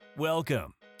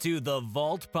Welcome to the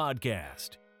Vault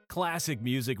Podcast, classic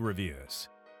music reviews,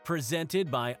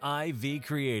 presented by IV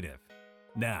Creative.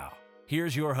 Now,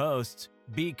 here's your hosts,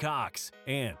 B. Cox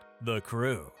and the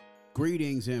crew.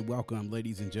 Greetings and welcome,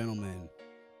 ladies and gentlemen,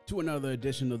 to another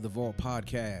edition of the Vault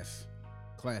Podcast,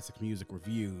 classic music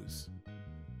reviews,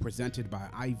 presented by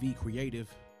IV Creative.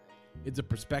 It's a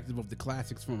perspective of the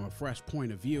classics from a fresh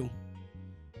point of view.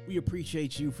 We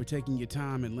appreciate you for taking your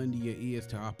time and lending your ears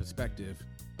to our perspective.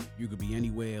 You could be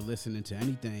anywhere listening to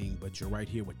anything, but you're right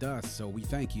here with us, so we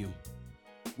thank you.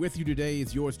 With you today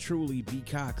is yours truly, B.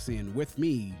 Cox, and with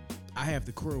me, I have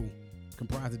the crew,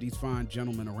 comprised of these fine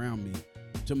gentlemen around me.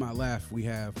 To my left, we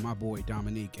have my boy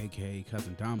Dominique, aka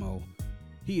Cousin Damo.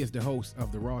 He is the host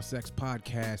of the Raw Sex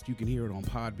Podcast. You can hear it on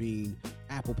Podbean,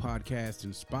 Apple Podcasts,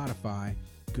 and Spotify.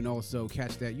 You can also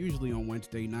catch that usually on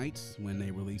Wednesday nights when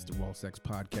they release the Raw Sex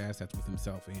Podcast. That's with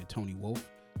himself and Tony Wolf,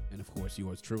 and of course,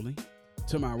 yours truly.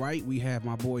 To my right, we have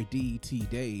my boy DT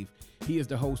Dave. He is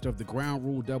the host of the Ground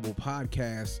Rule Double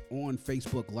podcast on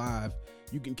Facebook Live.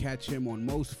 You can catch him on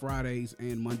most Fridays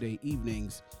and Monday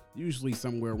evenings, usually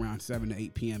somewhere around 7 to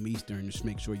 8 p.m. Eastern. Just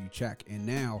make sure you check. And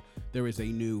now there is a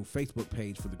new Facebook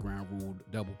page for the Ground Rule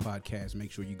Double podcast.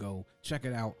 Make sure you go check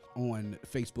it out on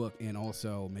Facebook and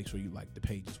also make sure you like the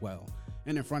page as well.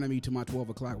 And in front of me to my 12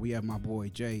 o'clock, we have my boy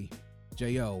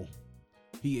J.O.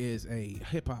 He is a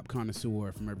hip-hop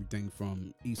connoisseur from everything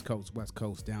from East Coast, West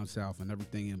Coast, down South, and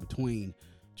everything in between.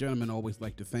 Gentlemen, always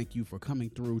like to thank you for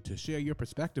coming through to share your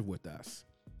perspective with us.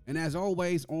 And as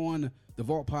always, on the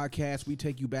Vault Podcast, we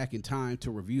take you back in time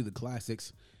to review the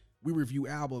classics. We review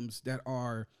albums that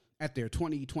are at their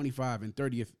 20, 25, and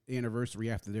 30th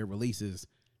anniversary after their releases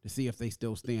to see if they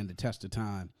still stand the test of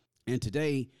time. And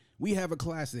today, we have a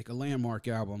classic, a landmark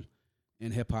album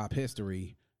in hip-hop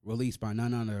history, released by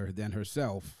none other than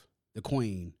herself, the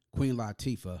Queen, Queen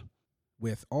Latifah,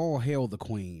 with All Hail the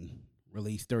Queen,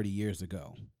 released 30 years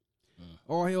ago.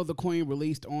 All Hail the Queen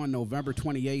released on November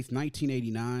 28th,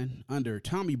 1989, under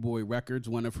Tommy Boy Records,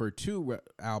 one of her two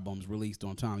albums released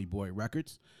on Tommy Boy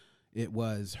Records. It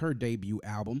was her debut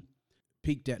album,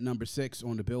 peaked at number 6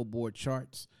 on the Billboard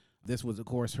charts. This was, of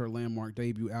course, her landmark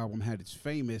debut album, had its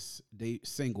famous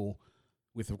single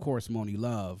with, of course, Moni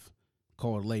Love,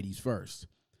 called Ladies First.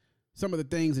 Some of the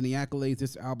things and the accolades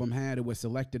this album had, it was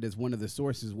selected as one of the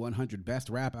Source's 100 Best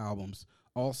Rap Albums.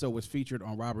 Also was featured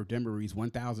on Robert Dimery's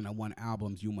 1001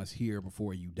 Albums You Must Hear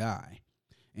Before You Die.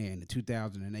 And in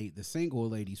 2008, the single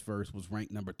Ladies First was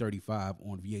ranked number 35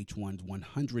 on VH1's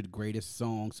 100 Greatest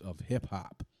Songs of Hip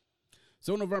Hop.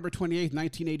 So November 28th,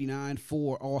 1989,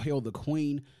 for All Hail the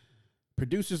Queen.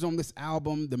 Producers on this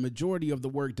album, the majority of the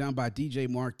work done by DJ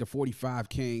Mark, the 45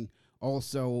 King.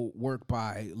 Also work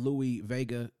by Louis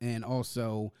Vega and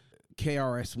also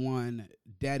KRS-One,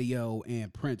 Daddy-O,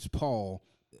 and Prince Paul.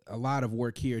 A lot of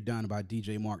work here done by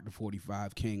DJ Mark, the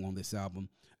 45 King, on this album.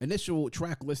 Initial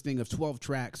track listing of 12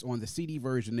 tracks. On the CD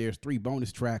version, there's 3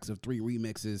 bonus tracks of 3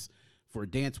 remixes for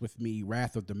Dance With Me,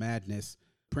 Wrath of the Madness,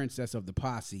 Princess of the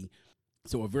Posse.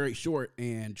 So a very short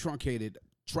and truncated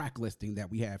track listing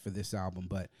that we have for this album,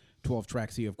 but 12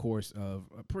 tracks here, of course, of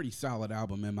a pretty solid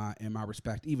album in my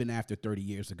respect, even after 30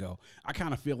 years ago. I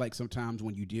kind of feel like sometimes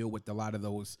when you deal with a lot of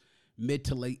those mid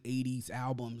to late 80s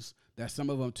albums, that some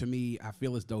of them, to me, I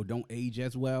feel as though don't age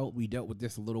as well. We dealt with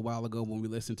this a little while ago when we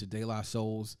listened to De La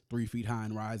Soul's 3 Feet High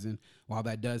and Rising. While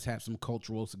that does have some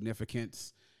cultural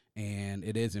significance and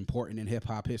it is important in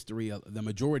hip-hop history, the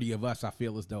majority of us, I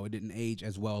feel as though it didn't age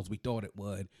as well as we thought it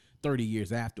would 30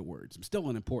 years afterwards. It's still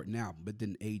an important album, but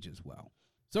didn't age as well.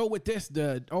 So with this,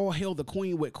 the All Hail the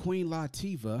Queen with Queen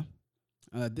Latifah,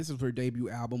 this is her debut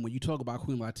album. When you talk about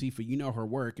Queen Latifah, you know her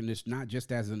work, and it's not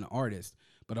just as an artist,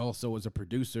 but also as a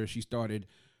producer. She started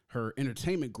her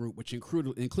entertainment group, which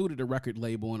included a record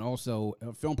label and also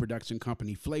a film production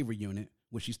company, Flavor Unit,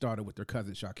 which she started with her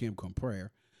cousin Shakim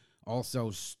Comprare.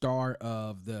 Also star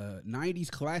of the 90s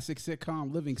classic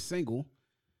sitcom Living Single,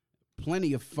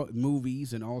 plenty of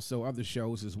movies and also other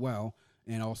shows as well,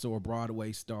 and also a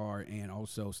Broadway star and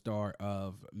also star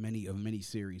of many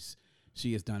series.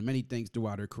 She has done many things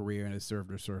throughout her career and has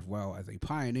served well as a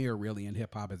pioneer, really, in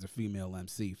hip-hop as a female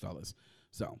MC, fellas.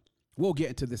 So we'll get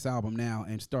into this album now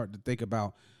and start to think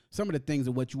about some of the things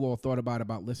and what you all thought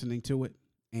about listening to it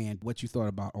and what you thought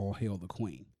about All Hail the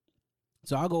Queen.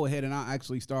 So I'll go ahead and I'll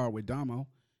actually start with Damo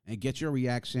and get your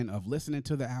reaction of listening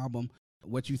to the album,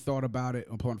 what you thought about it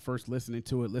upon first listening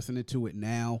to it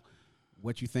now,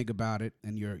 what you think about it,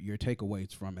 and your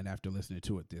takeaways from it after listening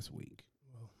to it this week.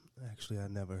 Well, actually, I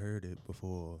never heard it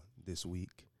before this week.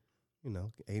 You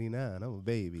know, 89, I'm a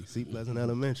baby, C Pleasant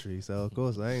Elementary, so of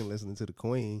course I ain't listening to the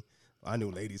Queen. I knew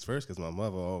Ladies First because my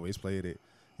mother always played it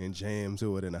and jam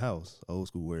to it in the house. Old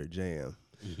school word, jam.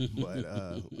 But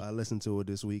I listened to it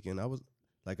this week, and I was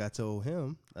like, I told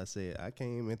him, I said I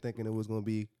came in thinking it was gonna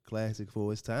be classic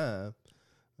for its time.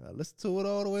 I listened to it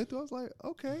all the way through. I was like,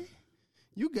 okay,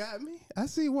 you got me. I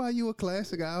see why you a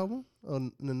classic album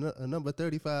on a number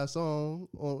 35 song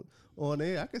on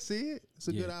there. I can see it. It's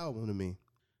a good album to me.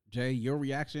 Jay, your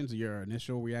reactions, your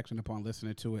initial reaction upon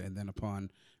listening to it, and then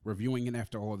upon reviewing it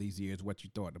after all these years, what you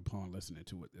thought upon listening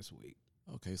to it this week.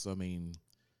 Okay, so I mean,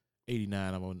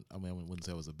 89. I wouldn't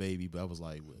say I was a baby, but I was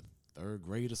like what, third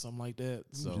grade or something like that.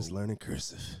 So just learning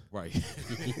cursive, right?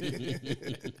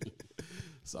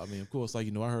 So I mean, of course, like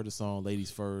I heard the song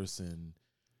 "Ladies First" and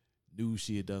knew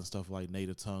she had done stuff like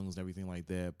Native Tongues and everything like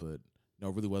that, but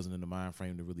it really wasn't in the mind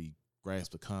frame to really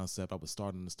grasp the concept. I was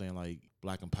starting to understand like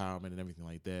black empowerment and everything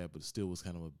like that, but still was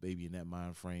kind of a baby in that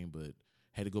mind frame. But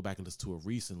had to go back and listen to it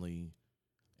recently,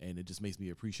 and it just makes me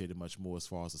appreciate it much more as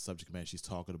far as the subject matter she's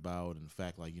talking about and the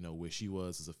fact like where she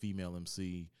was as a female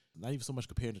MC. Not even so much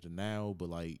compared to now, but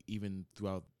like even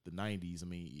throughout the 90s. I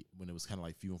mean, when it was kind of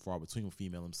like few and far between with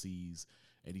female MCs,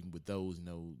 and even with those,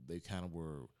 they kind of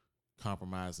were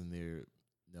compromising their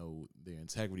their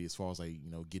integrity as far as like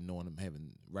getting on and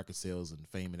having record sales and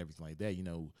fame and everything like that.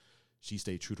 She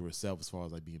stayed true to herself as far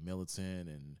as like being militant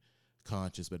and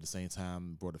conscious, but at the same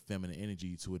time brought a feminine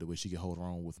energy to it the way she could hold her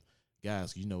own with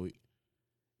guys.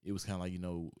 It was kind of like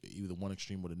either one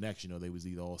extreme or the next. They was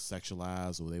either all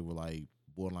sexualized or they were like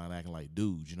borderline acting like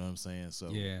dudes. You know what I'm saying? So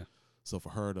yeah. So for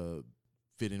her to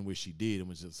fit in where she did, it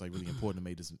was just like really important to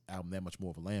make this album that much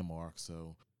more of a landmark.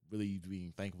 So really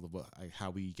being thankful about how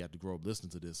we got to grow up listening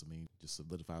to this. I mean, just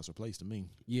solidifies her place to me.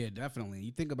 Yeah, definitely.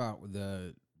 You think about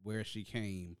where she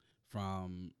came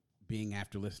from, being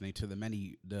after listening to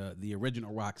the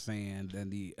original Roxanne and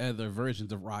the other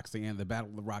versions of Roxanne, the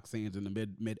Battle of the Roxannes in the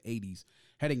mid 80s,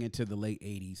 heading into the late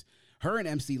 80s. Her and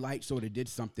MC Lyte sort of did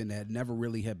something that never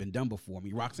really had been done before. I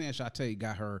mean, Roxanne Shante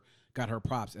got her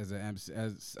props as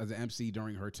an MC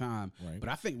during her time. Right. But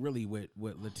I think really what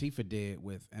Latifah did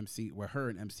with her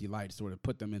and MC Lyte sort of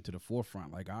put them into the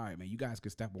forefront. Like, all right, man, you guys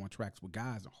could step on tracks with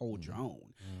guys and hold your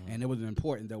own. And it was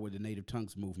important though with the Native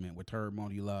Tongues movement, with her,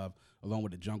 Moni Love, along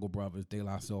with the Jungle Brothers, De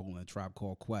La Soul, and a Tribe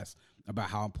Called Quest, about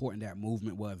how important that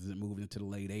movement was as it moved into the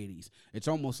late 80s. It's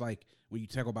almost like when you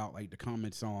talk about like the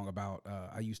Common song about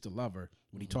I Used to Love Her,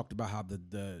 when he talked about how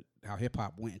how hip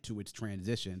hop went into its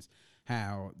transitions,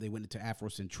 how they went into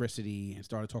Afrocentricity and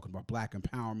started talking about black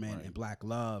empowerment and black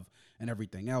love and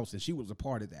everything else. And she was a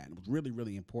part of that. And it was really,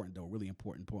 really important, though, really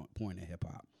important point in hip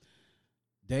hop.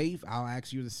 Dave, I'll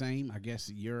ask you the same. I guess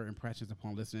your impressions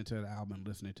upon listening to the album,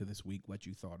 listening to this week, what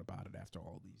you thought about it after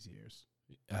all these years.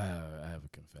 I have a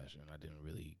confession. I didn't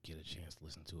really get a chance to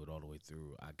listen to it all the way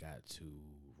through. I got to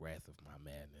Wrath of My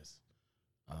Madness.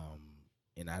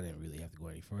 And I didn't really have to go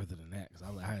any further than that because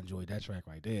I enjoyed that track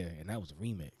right there, and that was a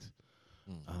remix.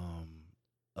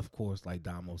 Of course, like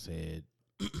Damo said,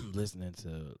 listening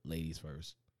to Ladies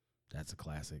First, that's a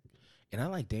classic. And I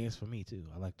like Dance For Me, too.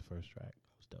 I like the first track.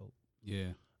 It was dope.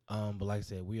 Yeah. But like I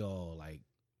said, we all, like,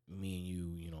 me and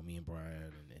you, me and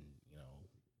Brian, and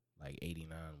like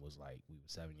 89 was like, we were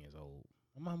 7 years old.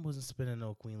 My mom wasn't spinning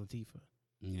no Queen Latifah.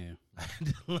 Yeah. I had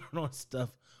to learn on stuff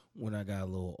when I got a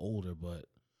little older, but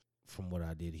from what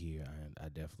I did hear, I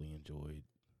definitely enjoyed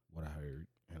what I heard.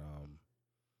 And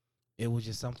it was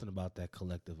just something about that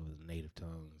collective of the Native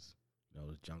Tongues,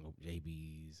 the Jungle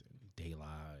JBs and De La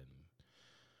and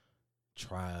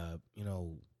Tribe,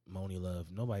 Moni Love.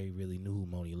 Nobody really knew who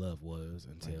Moni Love was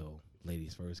until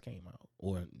Ladies First came out,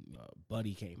 or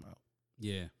Buddy came out.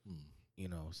 Yeah.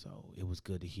 So it was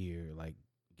good to hear, like,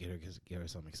 get her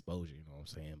some exposure, you know what I'm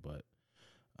saying? But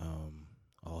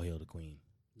all hail the Queen.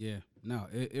 Yeah. No,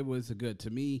 it was to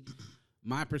me,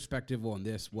 my perspective on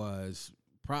this was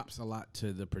props a lot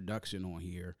to the production on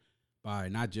here by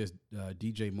not just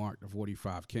DJ Mark, the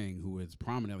 45 King, who is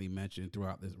prominently mentioned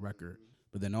throughout this record,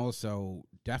 but then also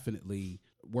definitely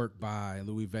work by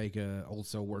Louis Vega,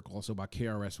 also by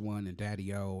KRS-One and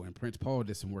Daddy O, and Prince Paul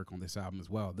did some work on this album as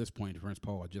well. At this point, Prince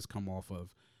Paul had just come off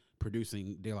of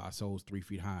producing De La Soul's 3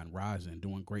 Feet High and Rising,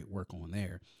 doing great work on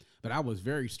there. But I was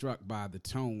very struck by the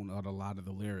tone of a lot of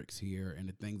the lyrics here and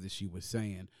the things that she was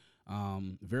saying.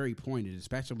 Very pointed,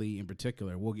 especially in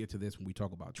particular. We'll get to this when we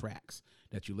talk about tracks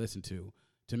that you listen to.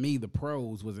 To me, The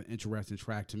Pros was an interesting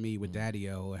track to me with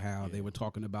Daddy-O, how they were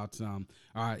talking about all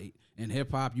right, in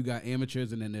hip-hop, you got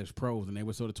amateurs and then there's pros, and they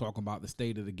were sort of talking about the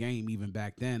state of the game even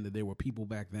back then, that there were people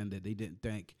back then that they didn't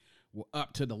think were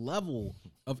up to the level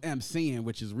of MCing,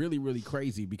 which is really, really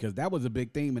crazy because that was a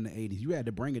big theme in the 80s. You had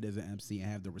to bring it as an MC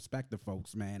and have the respect of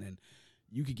folks, man, and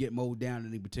you could get mowed down at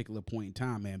any particular point in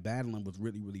time, man. Battling was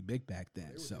really, really big back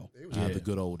then. The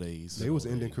good old days. They was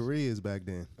ending careers back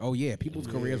then. Oh yeah, people's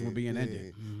careers were being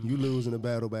ended. You losing a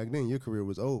battle back then, your career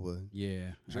was over.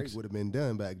 Yeah, Drake would have been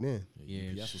done back then.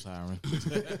 yeah. UPS was hiring.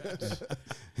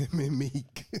 Him and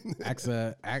Meek.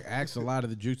 Ask a lot of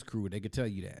the Juice Crew. They could tell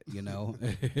you that.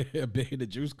 The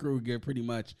Juice Crew pretty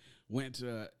much went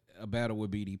to a battle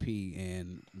with BDP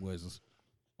and was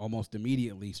almost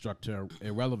immediately struck to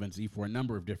irrelevancy for a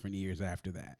number of different years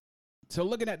after that. So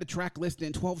looking at the track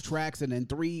listing, 12 tracks and then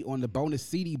 3 on the bonus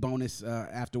CD bonus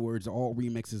afterwards, all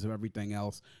remixes of everything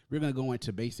else. We're going to go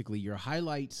into basically your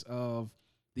highlights of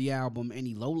the album,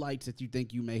 any lowlights that you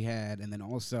think you may had, and then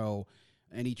also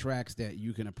any tracks that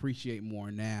you can appreciate more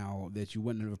now that you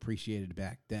wouldn't have appreciated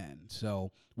back then.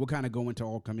 So we'll kind of go into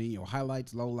all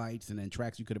highlights, lowlights, and then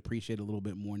tracks you could appreciate a little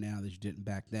bit more now that you didn't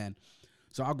back then.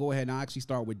 So I'll go ahead and I'll actually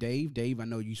start with Dave. Dave, I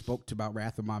know you spoke about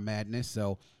Wrath of My Madness,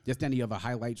 so just any other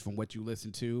highlights from what you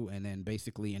listened to, and then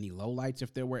basically any lowlights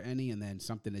if there were any, and then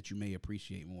something that you may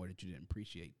appreciate more that you didn't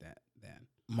appreciate that then.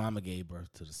 Mama gave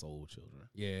birth to the Soul Children.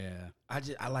 Yeah. I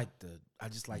just like the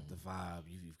vibe.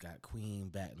 You've got Queen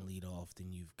batting lead off,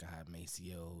 then you've got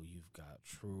Maceo, you've got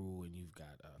True, and you've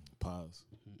got Paz.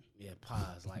 Yeah,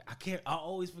 Paz. Like I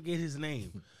always forget his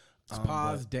name.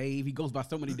 Paz, Dave. He goes by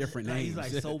so many different names. He's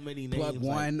like so many names. Plug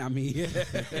one. Like, I mean,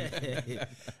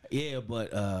 yeah,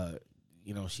 but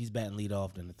she's batting lead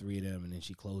off, then the three of them, and then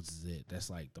she closes it. That's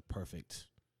like the perfect.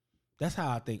 That's how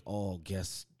I think all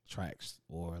guest tracks,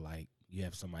 or like you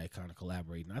have somebody kind of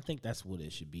collaborating. I think that's what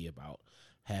it should be about.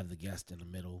 Have the guest in the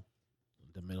middle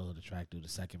of the track, do the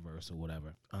second verse or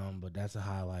whatever. But that's a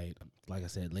highlight. Like I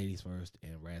said, Ladies First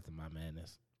and Wrath of My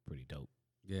Madness, pretty dope.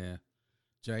 yeah.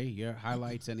 Jay, your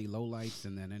highlights, any lowlights,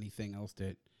 and then anything else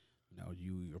that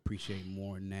you appreciate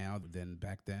more now than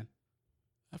back then?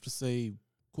 I have to say,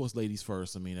 of course, Ladies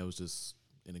First. I mean, it was just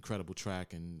an incredible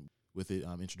track, and with it,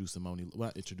 introducing Moni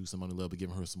Love, but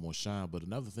giving her some more shine. But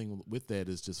another thing with that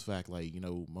is just fact, like,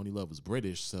 Moni Love was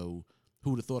British, so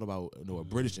who would have thought about a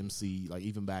British MC, like,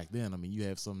 even back then? I mean, you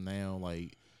have some now,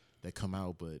 like, that come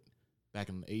out, but back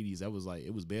in the 80s, that was like,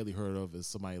 it was barely heard of as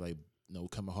somebody like,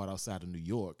 coming hard outside of New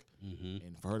York,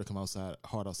 and for her to come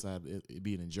hard outside, it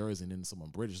being in Jersey, and then someone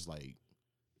British, like,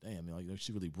 damn,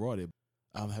 she really brought it.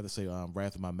 I have to say,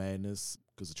 Wrath of My Madness,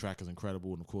 because the track is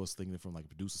incredible, and of course, thinking from like a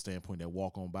producer standpoint, that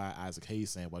Walk On By, Isaac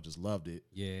Hayes sample, I just loved it.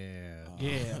 Yeah,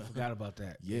 I forgot about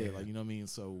that. Yeah, like, you know what I mean.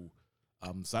 So,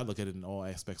 so I look at it in all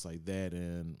aspects like that,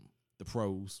 and the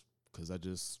pros, because I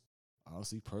just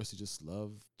honestly, personally, just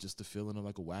love just the feeling of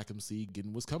like a whack MC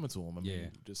getting what's coming to him. I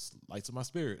mean, just lights in my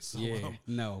spirits. So,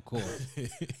 no, of course.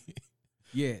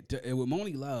 With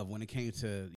Moni Love, when it came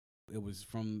to, it was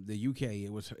from the UK.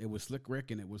 It was Slick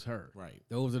Rick and it was her. Right.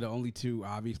 Those are the only two,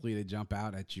 obviously, that jump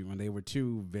out at you, and they were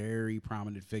two very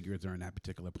prominent figures during that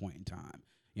particular point in time.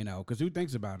 Because who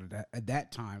thinks about it at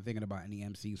that time, thinking about any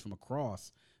MCs from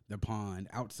across the pond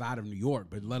outside of New York,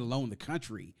 but let alone the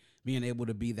country, being able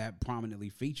to be that prominently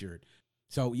featured.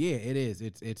 So yeah, it is.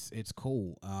 It's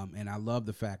cool. And I love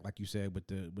the fact, like you said, with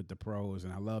the pros,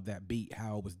 and I love that beat,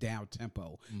 how it was down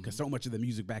tempo. Because so much of the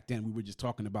music back then, we were just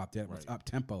talking about that, was up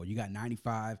tempo. You got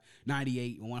 95,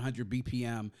 98, 100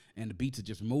 BPM, and the beats are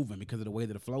just moving because of the way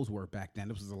that the flows were back then.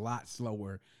 This was a lot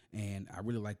slower, and I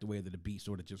really like the way that the beat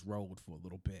sort of just rolled for a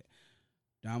little bit.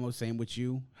 Damo, same with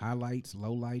you. Highlights,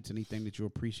 lowlights, anything that you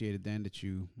appreciated then that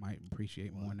you might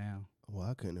appreciate more now? Well,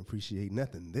 I couldn't appreciate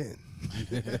nothing then.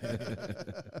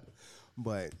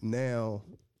 But now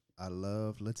I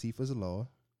love Latifah's Law.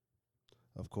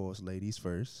 Of course, Ladies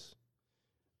First.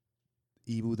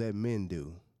 Evil That Men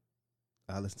Do.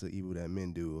 I listened to Evil That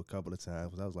Men Do a couple of times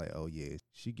because I was like, oh yeah,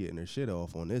 she getting her shit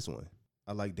off on this one.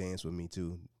 I like Dance With Me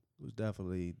too. It was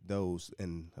definitely those,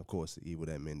 and of course, Evil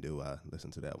That Men Do. I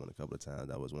listened to that one a couple of times.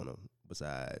 That was one of,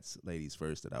 besides Ladies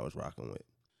First, that I was rocking with.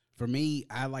 For me,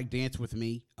 I like Dance With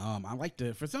Me.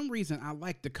 For some reason, I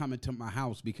like to Come Into My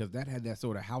House because that had that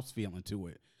sort of house feeling to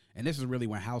it. And this is really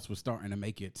when house was starting to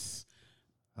make its,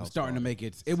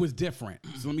 it was different.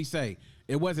 So let me say,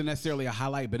 it wasn't necessarily a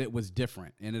highlight, but it was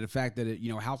different. And the fact that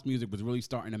house music was really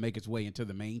starting to make its way into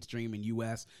the mainstream in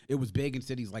U.S. It was big in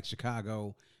cities like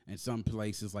Chicago and some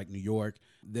places like New York.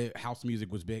 The house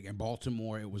music was big. In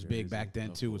Baltimore, it was big back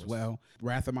then too as well.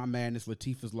 Wrath of My Madness,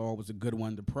 Latifah's Law was a good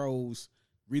one. The pros,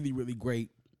 really, really great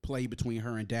play between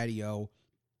her and Daddy-O.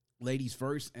 Ladies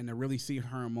First, and to really see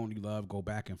her and Moni Love go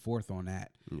back and forth on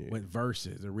that with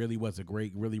verses. It really was a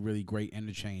great, really, really great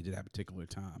interchange at that particular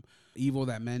time. Evil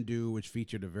That Men Do, which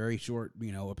featured a very short,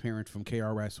 appearance from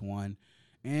KRS-One.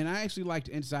 And I actually liked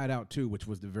Inside Out too, which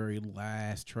was the very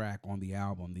last track on the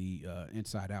album, the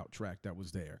Inside Out track that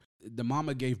was there. The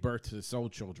mama gave birth to the soul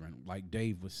children, like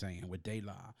Dave was saying with De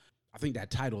La. I think that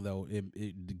title, though,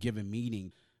 it giving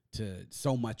meaning to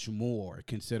so much more,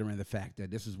 considering the fact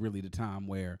that this is really the time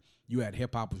where you had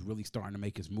hip hop was really starting to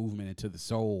make its movement into the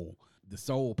soul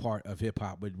part of hip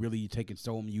hop, but really taking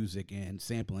soul music and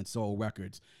sampling soul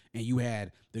records. And you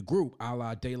had the group a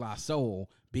la De La Soul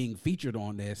being featured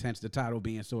on this, hence the title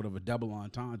being sort of a double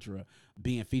entendre,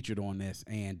 being featured on this,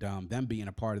 and them being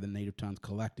a part of the Native Tongues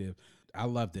collective. I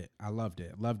loved it.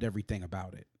 Loved everything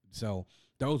about it. So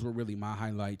those were really my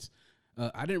highlights.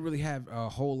 I didn't really have a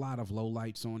whole lot of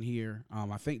lowlights on here.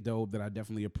 I think, though, that I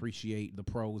definitely appreciate the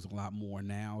pros a lot more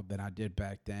now than I did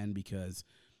back then, because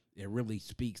it really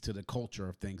speaks to the culture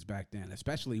of things back then,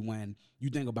 especially when you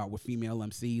think about what female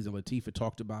MCs, and Latifah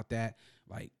talked about that.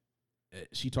 Like,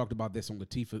 she talked about this on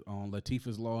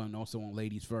Latifah's Law, and also on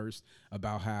Ladies First,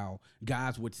 about how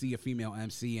guys would see a female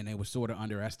MC and they would sort of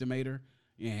underestimate her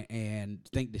and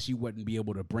think that she wouldn't be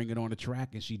able to bring it on the track,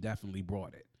 and she definitely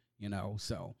brought it,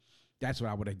 so that's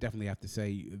what I would definitely have to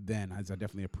say then, as I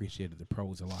definitely appreciated the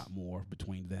pros a lot more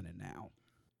between then and now.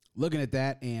 Looking at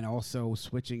that, and also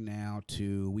switching now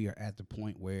to, we are at the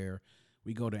point where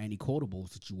we go to any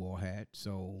quotables that you all had.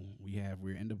 So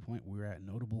we're in the point where we're at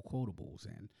notable quotables,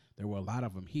 and there were a lot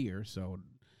of them here. So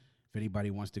if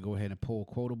anybody wants to go ahead and pull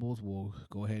quotables, we'll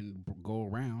go ahead and go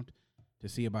around to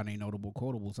see about any notable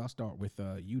quotables. I'll start with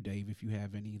you, Dave, if you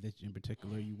have any that in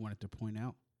particular you wanted to point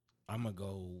out. I'm going to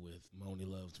go with Moni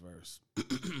Love's verse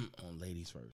on Ladies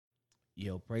First.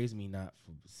 Yo, praise me not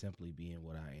for simply being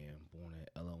what I am, born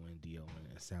at London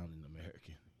and sounding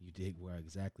American. You dig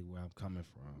exactly where I'm coming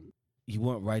from. You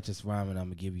want righteous rhyming, I'm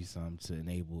going to give you some to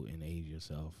enable and aid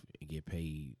yourself and get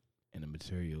paid in the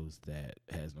materials that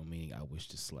has no meaning I wish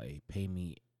to slay. Pay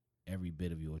me every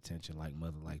bit of your attention like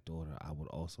mother, like daughter. I would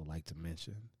also like to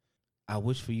mention, I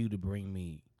wish for you to bring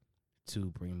me to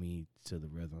the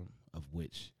rhythm of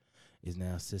which is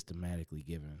now systematically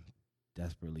given.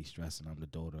 Desperately stressing I'm the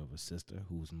daughter of a sister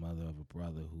who's mother of a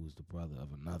brother who's the brother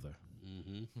of another.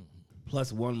 Mm-hmm.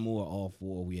 Plus one more, all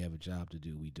four, we have a job to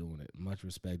do. We doing it. Much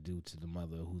respect due to the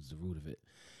mother who's the root of it.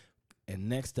 And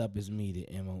next up is me, the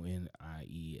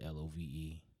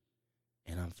MONIELOVE.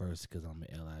 And I'm first because I'm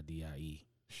an LIDIE.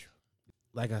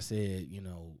 Like I said,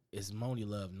 it's Moni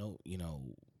Love.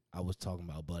 I was talking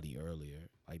about Buddy earlier.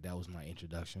 Like, that was my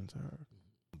introduction to her.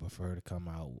 But for her to come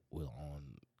out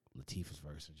on Latifah's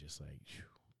verse and just like,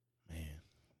 man,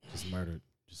 just murdered,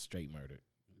 just straight murdered.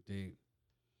 Dig.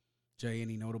 Jay,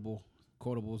 any notable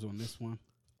quotables on this one?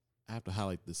 I have to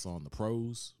highlight this song, the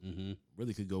pros. Mm-hmm.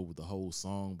 Really could go with the whole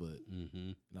song, but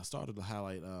and I started to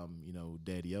highlight,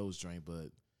 Daddy O's joint,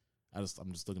 but I'm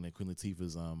just looking at Queen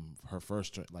Latifah's her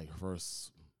first, I don't know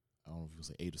if it was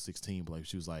like 8 or 16, but like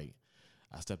she was like,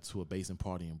 I stepped to a basement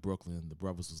party in Brooklyn. The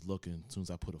brothers was looking. As soon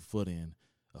as I put a foot in,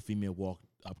 a female walked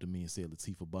up to me and said,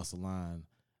 Latifah, bust a line.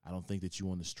 I don't think that you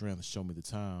on the strength. Show me the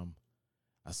time.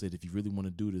 I said, if you really want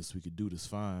to do this, we could do this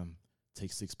fine.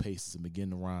 Take 6 paces and begin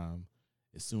to rhyme.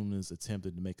 As soon as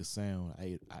attempted to make a sound,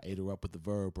 I ate her up with the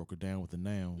verb, broke her down with the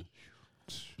noun.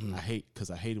 I hate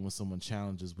it when someone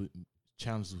challenges with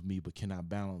me but cannot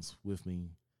balance with me.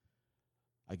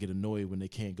 I get annoyed when they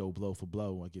can't go blow for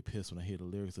blow. I get pissed when I hear the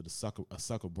lyrics of a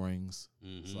sucker brings.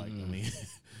 Mm-hmm. It's like,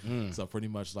 so pretty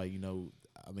much like, I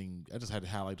just had to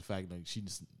highlight the fact that she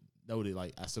just noted,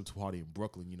 like, I stepped to a party in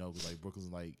Brooklyn, because like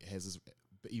Brooklyn like has this,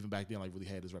 even back then, like really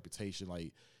had this reputation,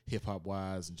 like hip hop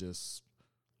wise, and just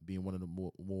being one of the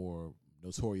more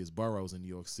notorious boroughs in New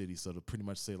York City. So to pretty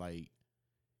much say like,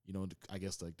 I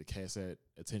guess like the cast had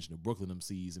attention to Brooklyn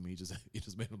MCs. I mean, it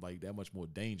just made them like that much more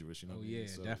dangerous. Oh yeah,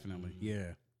 so, definitely.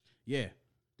 Yeah.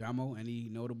 Damo, any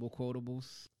notable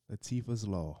quotables? Latifah's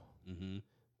Law. Mm-hmm.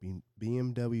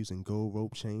 BMWs and gold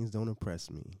rope chains don't impress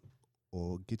me,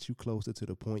 or get you closer to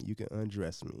the point you can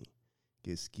undress me.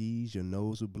 Get skis, your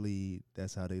nose will bleed.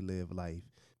 That's how they live life.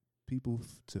 People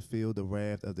to feel the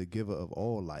wrath of the giver of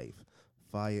all life.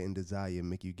 Fire and desire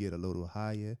make you get a little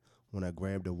higher. When I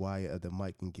grab the wire of the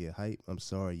mic and get hype, I'm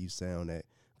sorry you sound that,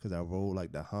 because I roll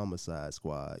like the homicide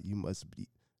squad. You must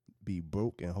be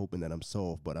broke and hoping that I'm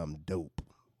soft, but I'm dope.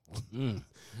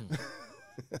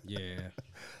 Yeah.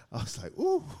 I was like,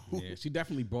 ooh. Yeah, she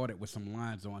definitely brought it with some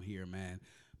lines on here, man.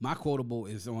 My quotable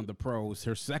is on the pros.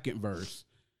 Her second verse,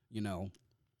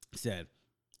 said,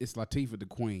 it's Latifah the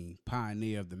queen,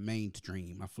 pioneer of the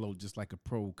mainstream. I flow just like a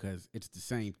pro because it's the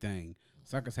same thing.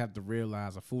 Suckers have to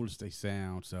realize how foolish they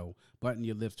sound. So button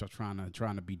your lips are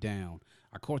trying to be down.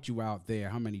 I caught you out there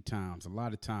how many times? A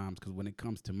lot of times, because when it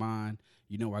comes to mine,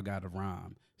 you know I got a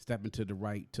rhyme. Stepping to the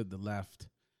right, to the left,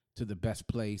 to the best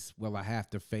place. Well, I have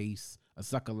to face a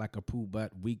sucker like a poo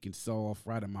butt, weak and soft,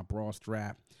 right in my bra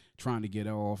strap, trying to get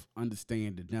off.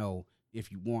 Understand to know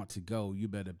if you want to go, you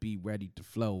better be ready to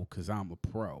flow, because I'm a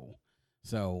pro.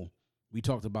 So we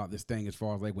talked about this thing as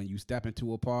far as like when you step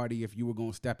into a party, if you were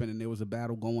going to step in and there was a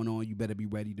battle going on, you better be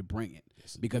ready to bring it,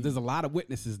 because there's a lot of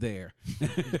witnesses there.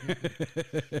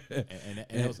 and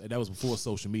that was before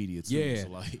social media too.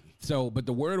 Yeah. But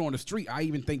the word on the street, I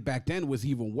even think back then was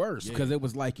even worse, because it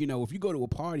was like, you know, if you go to a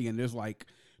party and there's like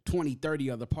 20,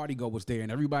 30 other party goers there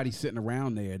and everybody's sitting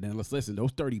around there, then let's listen, those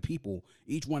 30 people,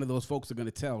 each one of those folks are going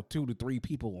to tell 2 to 3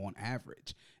 people on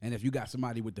average. And if you got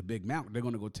somebody with the big mouth, they're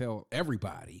going to go tell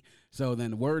everybody. So then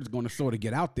the word's going to sort of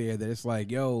get out there that it's like,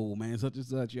 yo, man, such and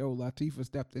such, yo, Latifah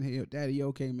stepped in here, Daddy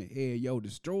Yo came in here, yo,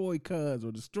 destroyed cuz,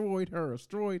 or destroyed her, or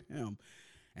destroyed him.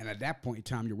 And at that point in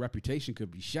time, your reputation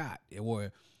could be shot.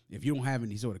 Or if you don't have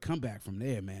any sort of comeback from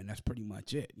there, man, that's pretty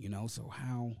much it, you know? So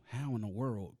how in the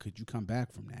world could you come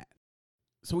back from that?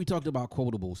 So we talked about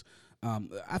quotables.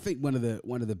 I think one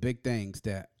of the big things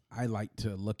that I like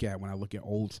to look at when I look at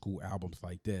old school albums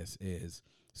like this is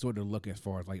sort of look as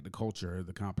far as like the culture,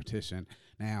 the competition.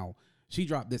 Now, she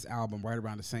dropped this album right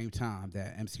around the same time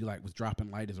that MC Lyte was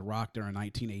dropping Light as a Rock during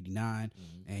 1989.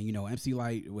 Mm-hmm. And, you know, MC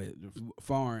Lyte, with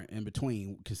far in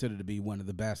between, considered to be one of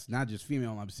the best, not just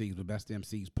female MCs, but best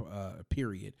MCs,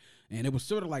 period. And it was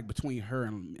sort of like between her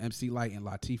and MC Lyte and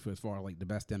Latifah as far as like the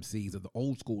best MCs of the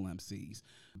old school MCs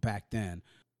back then.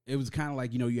 It was kind of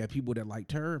like, you know, you had people that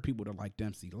liked her, people that liked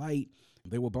MC Lyte.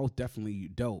 They were both definitely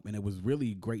dope. And it was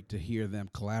really great to hear them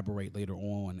collaborate later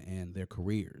on in their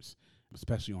careers,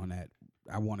 especially on that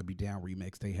I Want to Be Down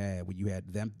remix they had, where you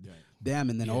had them,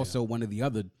 and then also one of the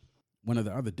other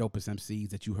dopest MCs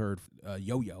that you heard,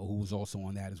 Yo-Yo, who was also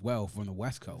on that as well from the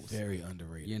West Coast. Very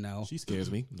underrated. You know, she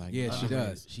scares me. Like, yeah, she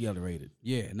does. She underrated.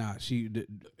 Yeah,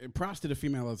 props to the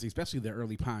females, especially the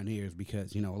early pioneers,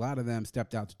 because, you know, a lot of them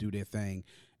stepped out to do their thing.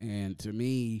 And to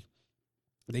me,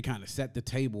 they kind of set the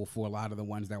table for a lot of the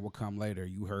ones that will come later.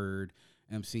 You heard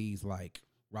MCs like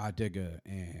Rod Digger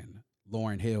and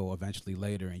Lauryn Hill eventually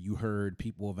later, and you heard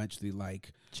people eventually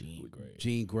like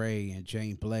Jean Grey and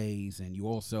Jane Blaze, and you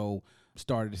also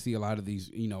started to see a lot of these,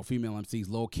 you know, female MCs,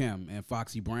 Lil' Kim and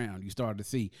Foxy Brown. You started to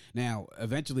see. Now,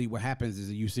 eventually what happens is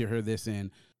that you see her this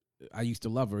in I Used to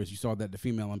Love Her, is you saw that the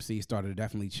female MCs started to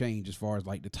definitely change as far as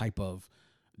like the type of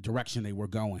direction they were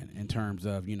going, in terms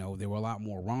of, you know, they were a lot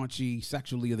more raunchy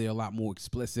sexually, they're a lot more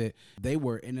explicit. They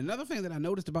were, and another thing that I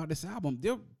noticed about this album,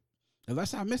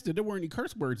 unless I missed it, there weren't any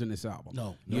curse words in this album.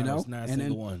 No, you know, it's not a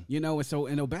single one. You know, and so,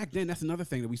 and back then, that's another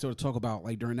thing that we sort of talk about,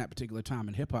 like during that particular time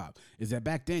in hip hop, is that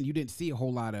back then you didn't see a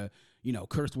whole lot of, you know,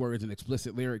 curse words and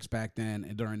explicit lyrics back then.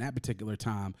 And during that particular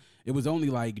time, it was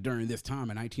only like during this time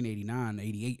in 1989,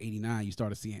 88, 89, you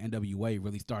started seeing NWA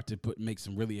really start to make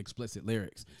some really explicit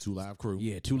lyrics. 2 Live Crew.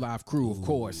 Yeah, 2 Live Crew, of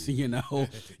course. You know,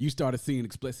 you started seeing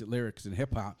explicit lyrics in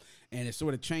hip hop. And it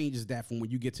sort of changes that from when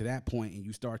you get to that point and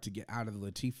you start to get out of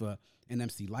the Latifah and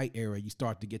MC Lyte era, you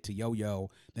start to get to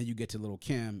Yo-Yo, then you get to Lil'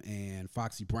 Kim and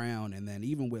Foxy Brown, and then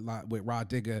even with Rod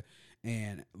Digger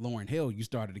and Lauryn Hill, you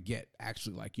started to get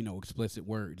actually like, you know, explicit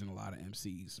words in a lot of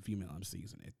MCs, female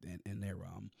MCs, and their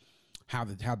how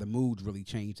the moods really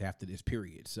changed after this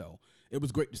period. So it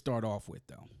was great to start off with,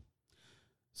 though.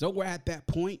 So we're at that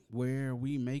point where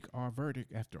we make our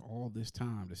verdict after all this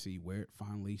time to see where it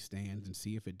finally stands and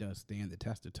see if it does stand the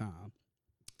test of time.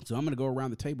 So I'm going to go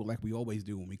around the table like we always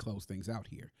do when we close things out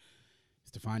here.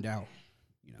 It's to find out,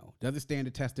 you know, does it stand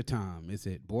the test of time? Is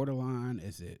it borderline?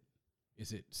 Is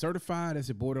it certified? Is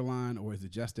it borderline? Or is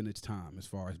it just in its time as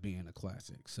far as being a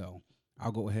classic? So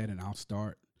I'll go ahead and I'll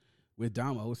start with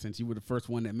Damo, since you were the first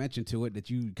one that mentioned to it that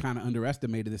you kind of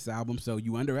underestimated this album. So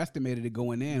you underestimated it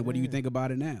going in. Yeah. What do you think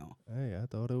about it now? Hey, I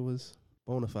thought it was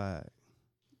bona fide.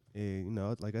 And, you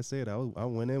know, like I said, I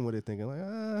went in with it thinking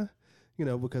like, you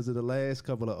know, because of the last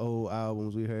couple of old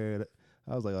albums we heard,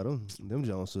 I was like, oh, them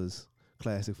Jones was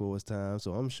classic for its time.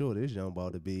 So I'm sure this young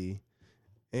about to be.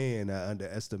 And I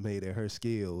underestimated her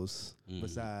skills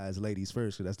besides Ladies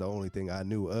First, because that's the only thing I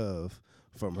knew of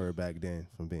from her back then,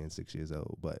 from being 6 years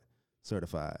old. But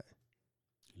certified.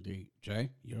 Indeed.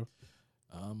 Jay, you?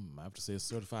 I have to say a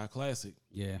certified classic.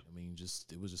 Yeah. I mean,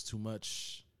 it was just too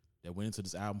much that went into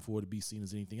this album for it to be seen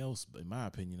as anything else. But in my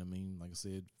opinion, I mean, like I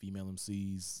said, female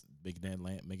MCs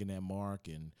making that mark,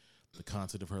 and the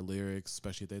content of her lyrics,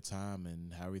 especially at that time,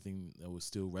 and how everything that was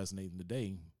still resonating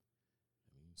today.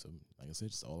 I mean, so like I said,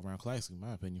 just all around classic in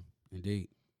my opinion. Indeed.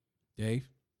 Dave?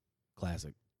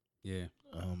 Classic. Yeah.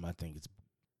 I think it's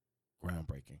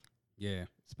groundbreaking, Yeah.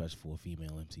 especially for a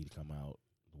female MC to come out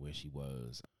where she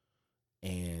was.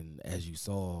 And as you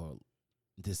saw,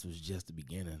 this was just the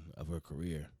beginning of her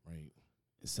career. Right.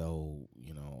 So,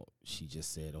 she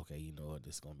just said, okay,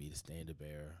 this is going to be the standard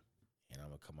bearer. And I'm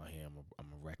going to come out here, I'm going to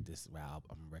wreck this I'm going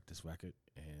to wreck this record.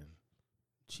 And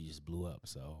she just blew up.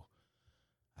 So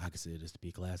I consider this to be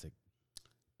a classic.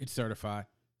 It's certified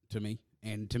to me.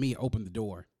 And to me, it opened the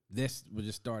door. This was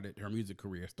just started, her music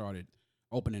career started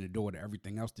opening the door to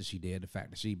everything else that she did. The fact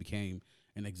that she became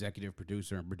an executive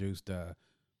producer and produced a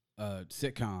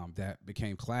sitcom that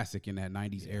became classic in that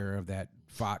 90s era of that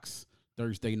Fox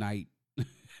Thursday night,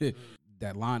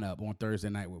 that lineup on Thursday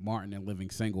night with Martin and Living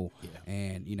Single. Yeah.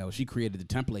 And, she created the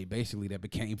template basically that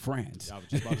became Friends. I was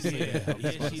just about to say that.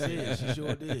 Yeah, she did. She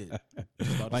sure did.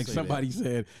 Like somebody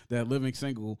said that Living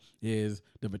Single is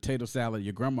the potato salad,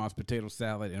 your grandma's potato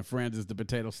salad, and Friends is the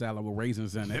potato salad with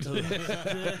raisins in it.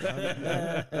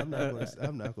 I'm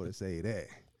not going to say that.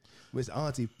 Miss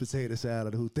Auntie potato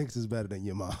salad who thinks it's better than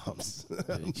your mom's.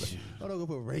 I'm not going to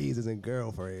put raisins in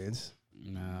girlfriends.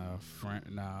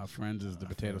 Friends is the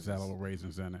potato salad with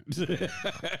raisins in it.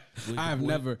 I have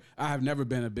never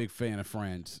been a big fan of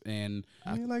Friends, and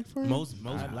You like Friends? Most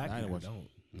black people don't.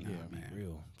 Nah, Yeah, man. be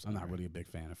real. I'm not really a big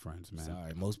fan of Friends, man.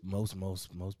 Sorry,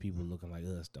 most people looking like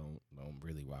us don't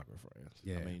really rock with Friends.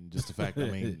 Yeah, I mean, just the fact.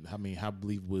 How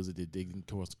believable is it that they didn't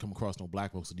come across no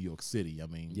black folks in New York City? I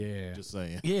mean, yeah. just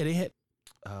saying. Yeah, they had.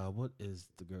 What is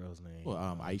the girl's name? Well,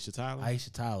 Aisha Tyler.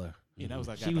 Aisha Tyler. Yeah, that was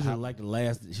like she was in like the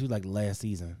last. She was like the last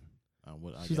season. I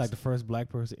She's guess- like the first black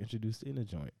person introduced in the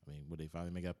joint. I mean, would they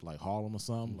finally make up like Harlem or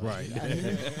something? Right.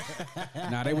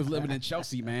 Like, Nah, they was living in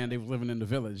Chelsea, man. They was living in the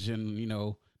village, and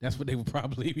that's what they were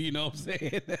probably, what I'm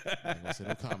saying. I'm gonna say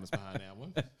no comments behind that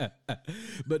one.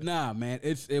 But nah, man,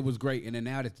 it was great. And then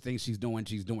now the things she's doing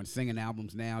singing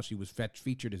albums now. She was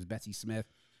featured as Bessie Smith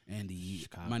and the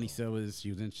Chicago. Money Sellers. She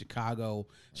was in Chicago.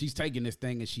 She's taking this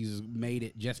thing and she's made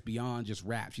it just beyond just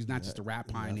rap. She's not just a rap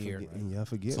pioneer. Y'all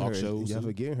forget Talk her. shows, Y'all too.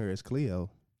 forgetting her as Cleo.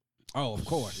 Oh, of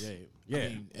course. Yeah, Yeah. I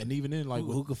mean, and even then, like,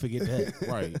 Who could forget that?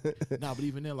 right? Nah, but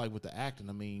even then, like with the acting,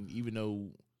 I mean, even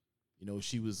though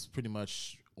she was pretty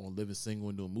much on Living Single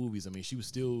and doing movies, I mean, she was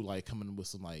still like coming with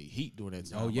some like heat during that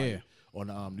time. Oh, yeah. Like,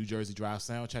 on New Jersey Drive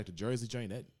soundtrack, the Jersey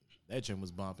joint, that joint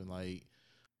was bumping. Like,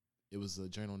 it was a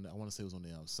joint on. I want to say it was on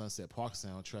the Sunset Park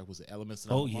soundtrack. Was the Elements?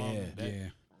 Oh, Mom yeah. and Beck. Yeah.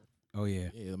 Oh, yeah.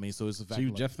 Yeah, I mean, so it's the fact She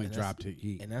like, definitely and dropped it.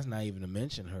 Heat. And that's not even to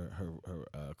mention her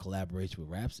collaboration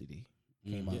with Rhapsody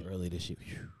came out early this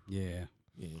year. Yeah.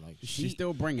 yeah, like She's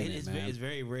still bringing it, it's man. It's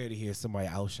very rare to hear somebody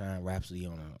outshine Rhapsody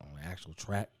on an actual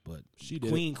track, but She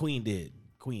did. Queen did.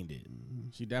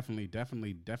 She definitely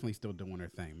still doing her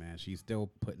thing, man. She's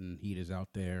still putting heaters out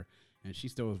there, and she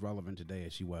still as relevant today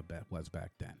as she was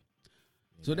back then.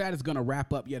 So that is going to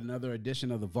wrap up yet another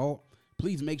edition of The Vault.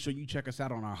 Please make sure you check us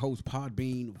out on our host,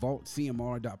 Podbean,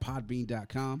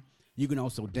 vaultcmr.podbean.com. You can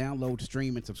also download,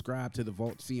 stream, and subscribe to The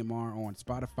Vault CMR on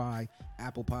Spotify,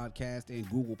 Apple Podcast, and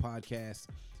Google Podcasts.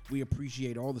 We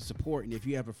appreciate all the support, and if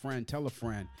you have a friend, tell a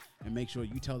friend, and make sure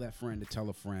you tell that friend to tell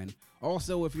a friend.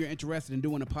 Also, if you're interested in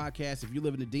doing a podcast, if you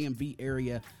live in the DMV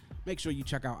area, make sure you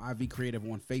check out IV Creative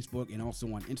on Facebook and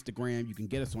also on Instagram. You can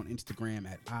get us on Instagram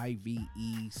at IVECRE8.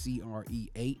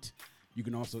 You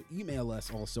can also email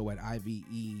us also at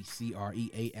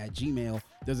IVECRE8@gmail.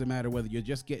 Doesn't matter whether you're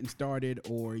just getting started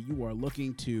or you are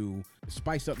looking to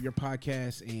spice up your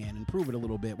podcast and improve it a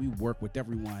little bit. We work with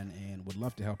everyone and would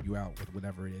love to help you out with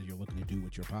whatever it is you're looking to do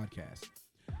with your podcast.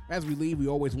 As we leave, we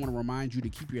always want to remind you to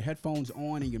keep your headphones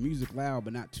on and your music loud,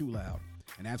 but not too loud.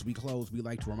 And as we close, we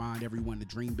like to remind everyone to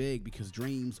dream big, because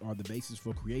dreams are the basis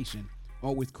for creation.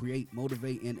 Always create,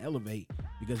 motivate, and elevate,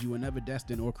 because you were never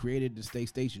destined or created to stay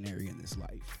stationary in this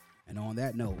life. And on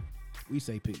that note, we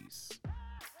say peace.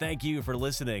 Thank you for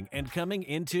listening and coming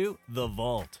into The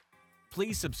Vault.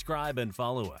 Please subscribe and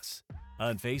follow us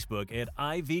on Facebook at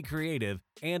IV Creative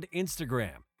and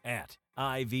Instagram at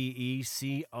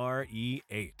IVECRE8.